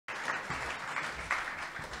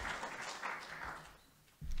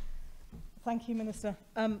Thank you, Minister.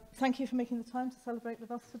 Thank you for making the time to celebrate with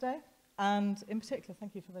us today. And in particular,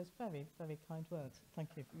 thank you for those very, very kind words. Thank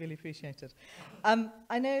you. Really appreciate it.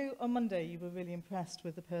 I know on Monday you were really impressed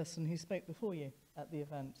with the person who spoke before you at the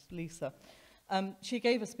event, Lisa. She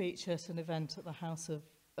gave a speech at an event at the House of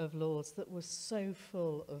Lords that was so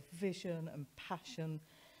full of vision and passion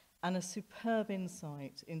and a superb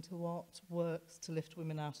insight into what works to lift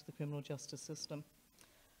women out of the criminal justice system.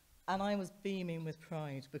 And I was beaming with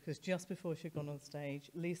pride because just before she'd gone on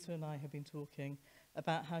stage, Lisa and I had been talking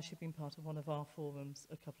about how she'd been part of one of our forums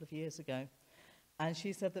a couple of years ago. And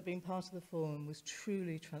she said that being part of the forum was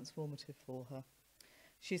truly transformative for her.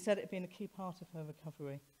 She said it had been a key part of her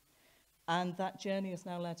recovery. And that journey has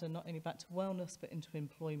now led her not only back to wellness, but into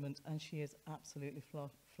employment, and she is absolutely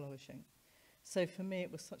flourishing. So for me,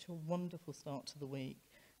 it was such a wonderful start to the week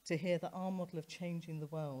to hear that our model of changing the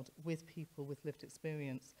world with people with lived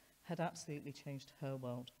experience had absolutely changed her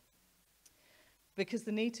world. Because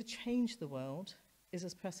the need to change the world is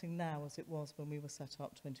as pressing now as it was when we were set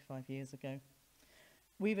up 25 years ago.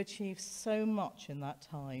 We've achieved so much in that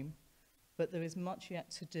time, but there is much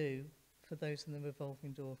yet to do for those in the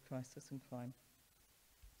revolving door of crisis and crime.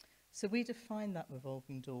 So we define that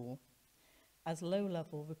revolving door as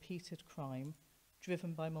low-level repeated crime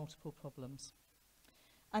driven by multiple problems.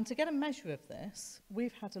 And to get a measure of this,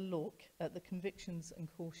 we've had a look at the convictions and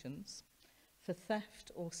cautions for theft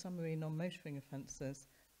or summary non-motoring offences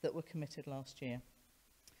that were committed last year.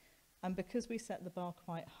 And because we set the bar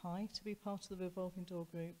quite high to be part of the revolving door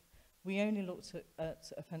group, we only looked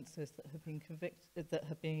at offences that have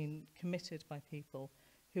been committed by people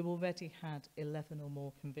who already had 11 or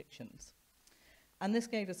more convictions. And this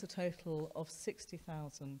gave us a total of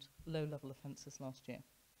 60,000 low-level offences last year.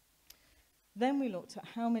 Then we looked at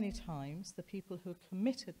how many times the people who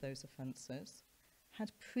committed those offences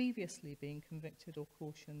had previously been convicted or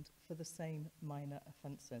cautioned for the same minor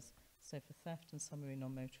offences, so for theft and summary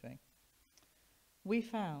non-motoring. We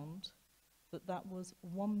found that that was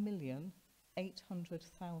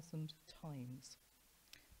 1,800,000 times.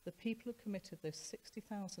 The people who committed those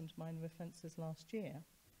 60,000 minor offences last year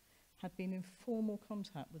had been in formal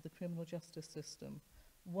contact with the criminal justice system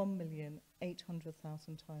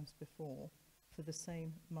 1,800,000 times before for the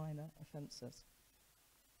same minor offences.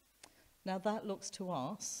 Now that looks to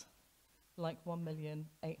us like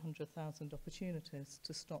 1,800,000 opportunities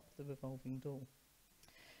to stop the revolving door.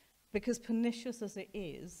 Because pernicious as it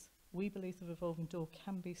is, we believe the revolving door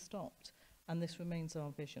can be stopped, and this remains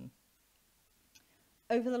our vision.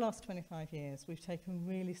 Over the last 25 years, we've taken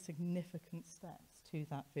really significant steps to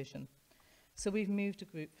that vision. So we've moved a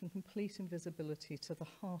group from complete invisibility to the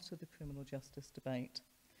heart of the criminal justice debate.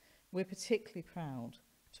 We're particularly proud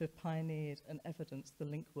to have pioneered and evidenced the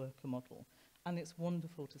link worker model, and it's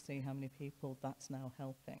wonderful to see how many people that's now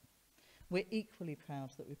helping. We're equally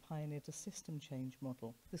proud that we pioneered a system change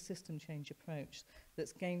model, the system change approach,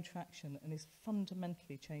 that's gained traction and is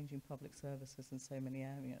fundamentally changing public services in so many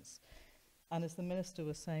areas. And as the Minister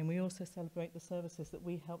was saying, we also celebrate the services that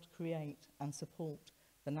we helped create and support,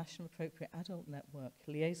 the National Appropriate Adult Network,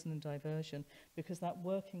 Liaison and Diversion, because that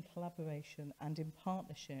work in collaboration and in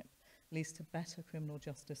partnership leads to better criminal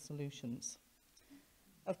justice solutions.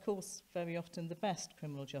 Of course, very often the best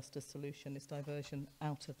criminal justice solution is diversion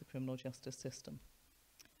out of the criminal justice system.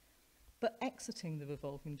 But exiting the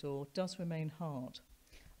revolving door does remain hard.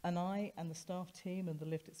 And I and the staff team and the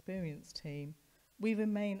lived experience team, we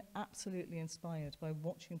remain absolutely inspired by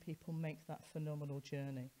watching people make that phenomenal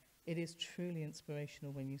journey. It is truly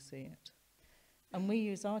inspirational when you see it. And we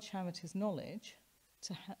use our charity's knowledge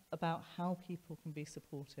about how people can be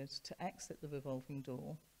supported to exit the revolving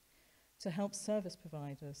door, to help service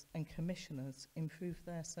providers and commissioners improve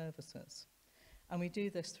their services. And we do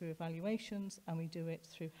this through evaluations, and we do it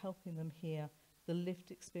through helping them hear the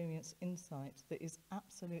lived experience insight that is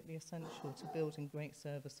absolutely essential to building great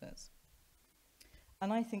services.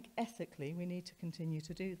 And I think ethically we need to continue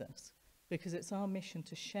to do this, because it's our mission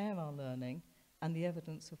to share our learning and the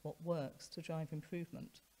evidence of what works to drive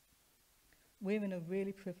improvement. We're in a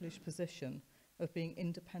really privileged position of being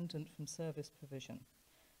independent from service provision.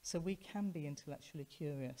 So we can be intellectually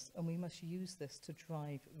curious, and we must use this to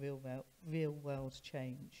drive real-world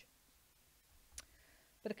change.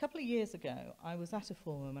 But a couple of years ago, I was at a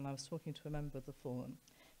forum and I was talking to a member of the forum.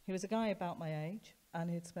 He was a guy about my age,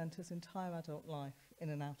 and he'd spent his entire adult life in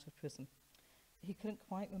and out of prison. He couldn't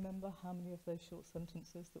quite remember how many of those short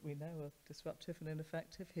sentences that we know are disruptive and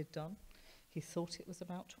ineffective he'd done. He thought it was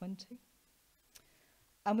about 20.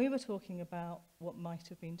 And we were talking about what might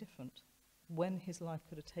have been different, when his life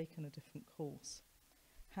could have taken a different course,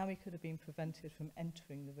 how he could have been prevented from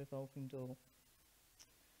entering the revolving door.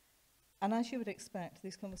 And as you would expect,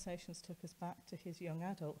 these conversations took us back to his young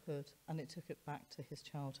adulthood, and it took it back to his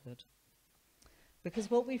childhood.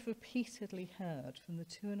 Because what we've repeatedly heard from the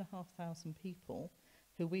 2,500 people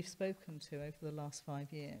who we've spoken to over the last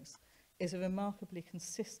 5 years is a remarkably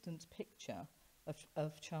consistent picture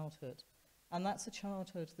of childhood. And that's a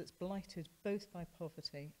childhood that's blighted both by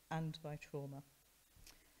poverty and by trauma.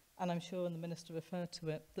 And I'm sure, and the Minister referred to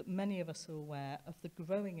it, that many of us are aware of the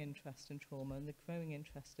growing interest in trauma and the growing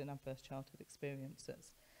interest in adverse childhood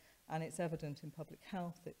experiences. And it's evident in public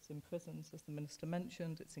health, it's in prisons, as the Minister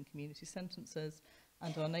mentioned, it's in community sentences,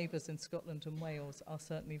 and our neighbours in Scotland and Wales are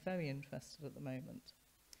certainly very interested at the moment.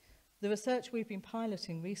 The research we've been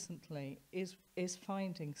piloting recently is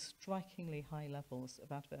finding strikingly high levels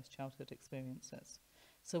of adverse childhood experiences.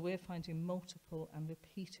 So we're finding multiple and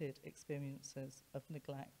repeated experiences of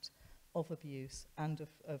neglect, of abuse, and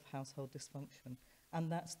of household dysfunction.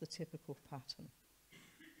 And that's the typical pattern.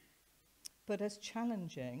 But as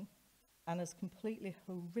challenging and as completely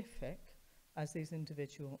horrific as these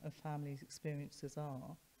individual and family experiences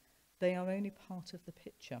are, they are only part of the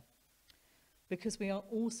picture. Because we are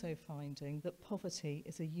also finding that poverty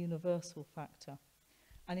is a universal factor.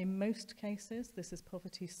 And in most cases, this is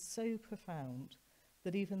poverty so profound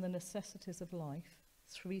that even the necessities of life,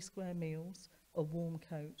 3 square meals, a warm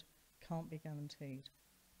coat, can't be guaranteed.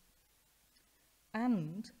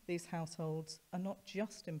 And these households are not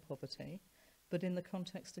just in poverty, but in the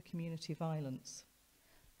context of community violence.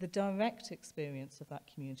 The direct experience of that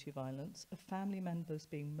community violence, of family members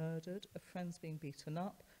being murdered, of friends being beaten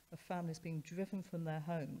up, of families being driven from their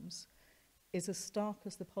homes, is as stark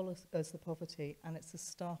as the poverty, and it's as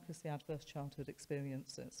stark as the adverse childhood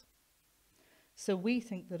experiences. So we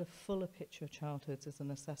think that a fuller picture of childhoods is a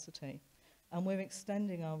necessity, and we're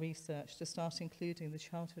extending our research to start including the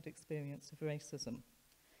childhood experience of racism.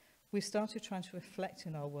 We've started trying to reflect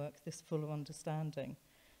in our work this fuller understanding.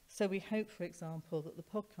 So we hope, for example, that the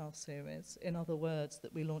podcast series, In Other Words,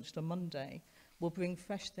 that we launched on Monday, will bring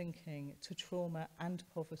fresh thinking to trauma and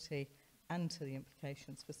poverty and to the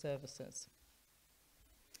implications for services.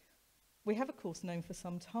 We have, of course, known for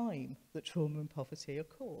some time that trauma and poverty are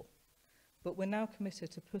core, but we're now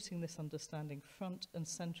committed to putting this understanding front and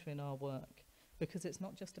centre in our work, because it's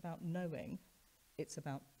not just about knowing, it's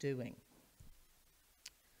about doing.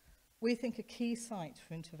 We think a key site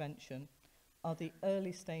for intervention are the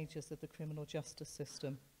early stages of the criminal justice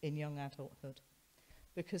system in young adulthood,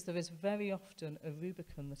 because there is very often a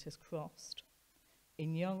Rubicon that is crossed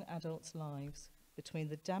in young adults' lives between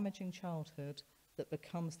the damaging childhood that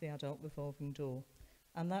becomes the adult revolving door.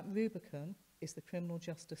 And that Rubicon is the criminal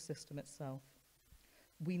justice system itself.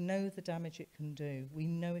 We know the damage it can do. We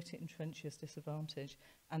know it entrenches disadvantage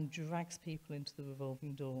and drags people into the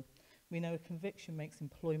revolving door. We know a conviction makes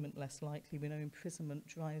employment less likely. We know imprisonment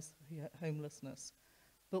drives homelessness.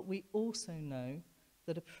 But we also know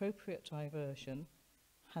that appropriate diversion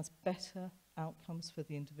has better outcomes for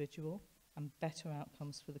the individual and better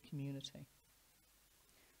outcomes for the community.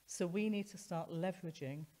 So we need to start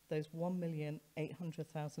leveraging those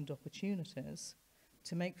 1,800,000 opportunities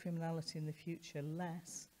to make criminality in the future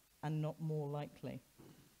less and not more likely.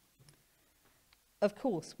 Of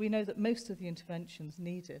course, we know that most of the interventions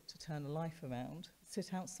needed to turn a life around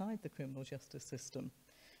sit outside the criminal justice system.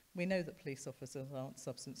 We know that police officers aren't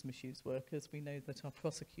substance misuse workers. We know that our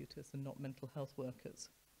prosecutors are not mental health workers.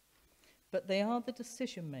 But they are the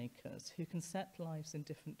decision makers who can set lives in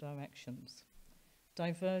different directions.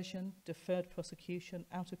 Diversion, deferred prosecution,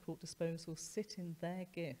 out-of-court disposal sit in their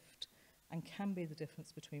gift and can be the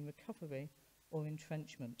difference between recovery or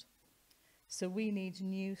entrenchment. So we need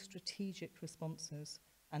new strategic responses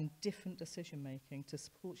and different decision-making to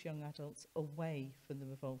support young adults away from the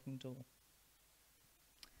revolving door.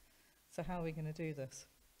 So how are we going to do this?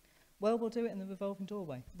 Well, we'll do it in the revolving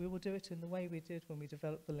doorway. We will do it in the way we did when we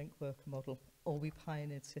developed the link worker model, or we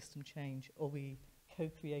pioneered system change, or we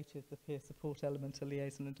co-created the peer support element of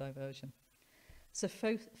liaison and diversion. So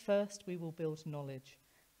first, we will build knowledge,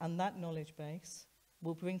 and that knowledge base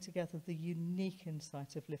will bring together the unique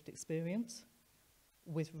insight of lived experience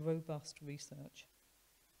with robust research.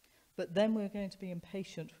 But then we're going to be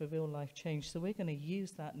impatient for real-life change, so we're going to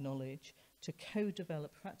use that knowledge to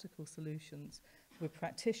co-develop practical solutions with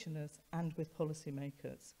practitioners and with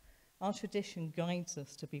policymakers. Our tradition guides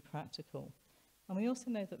us to be practical. And we also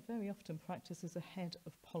know that very often practice is ahead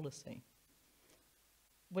of policy.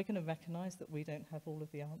 We're going to recognise that we don't have all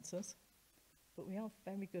of the answers, but we are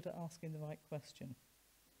very good at asking the right question.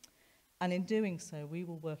 And in doing so, we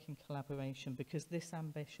will work in collaboration because this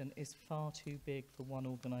ambition is far too big for one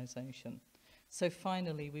organisation. So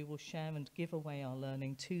finally, we will share and give away our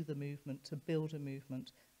learning to the movement, to build a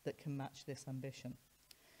movement that can match this ambition.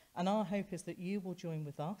 And our hope is that you will join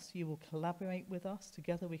with us, you will collaborate with us,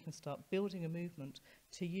 together we can start building a movement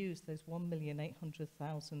to use those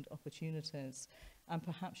 1,800,000 opportunities, and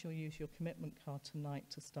perhaps you'll use your commitment card tonight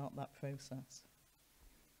to start that process.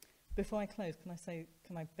 Before I close,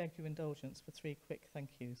 can I beg your indulgence for 3 quick thank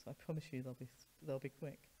yous? I promise you they'll be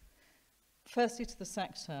quick. Firstly, to the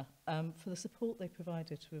sector, for the support they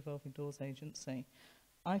provided to Revolving Doors Agency.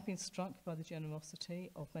 I've been struck by the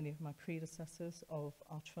generosity of many of my predecessors, of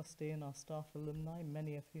our trustee and our staff alumni,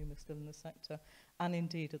 many of whom are still in the sector, and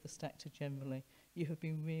indeed of the sector generally. You have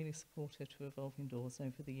been really supportive to Revolving Doors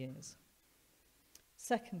over the years.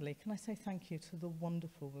 Secondly, can I say thank you to the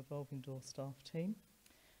wonderful Revolving Doors staff team.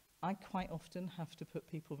 I quite often have to put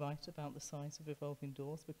people right about the size of Revolving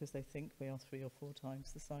Doors because they think we are 3 or 4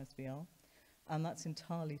 times the size we are. And that's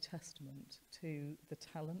entirely testament to the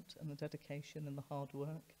talent and the dedication and the hard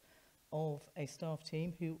work of a staff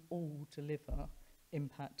team who all deliver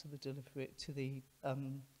impact to the delivery to the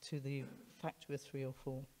factor of 3 or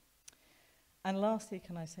 4. And lastly,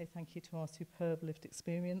 can I say thank you to our superb lived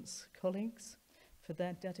experience colleagues for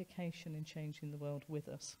their dedication in changing the world with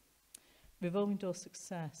us. Revolving Doors'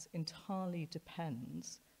 success entirely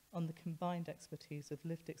depends on the combined expertise of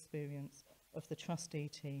lived experience of the trustee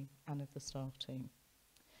team and of the staff team.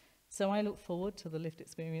 So I look forward to the lived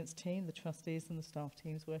experience team, the trustees and the staff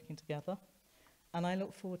teams working together, and I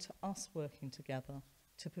look forward to us working together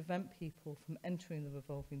to prevent people from entering the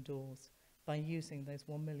Revolving Doors by using those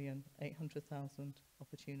 1,800,000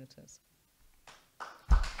 opportunities.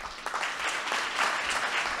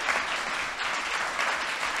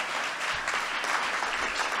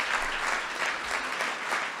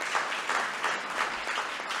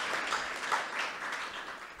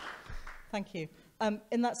 Thank you.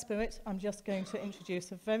 In that spirit, I'm just going to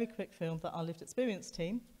introduce a very quick film that our lived experience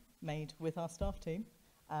team made with our staff team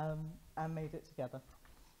and made it together.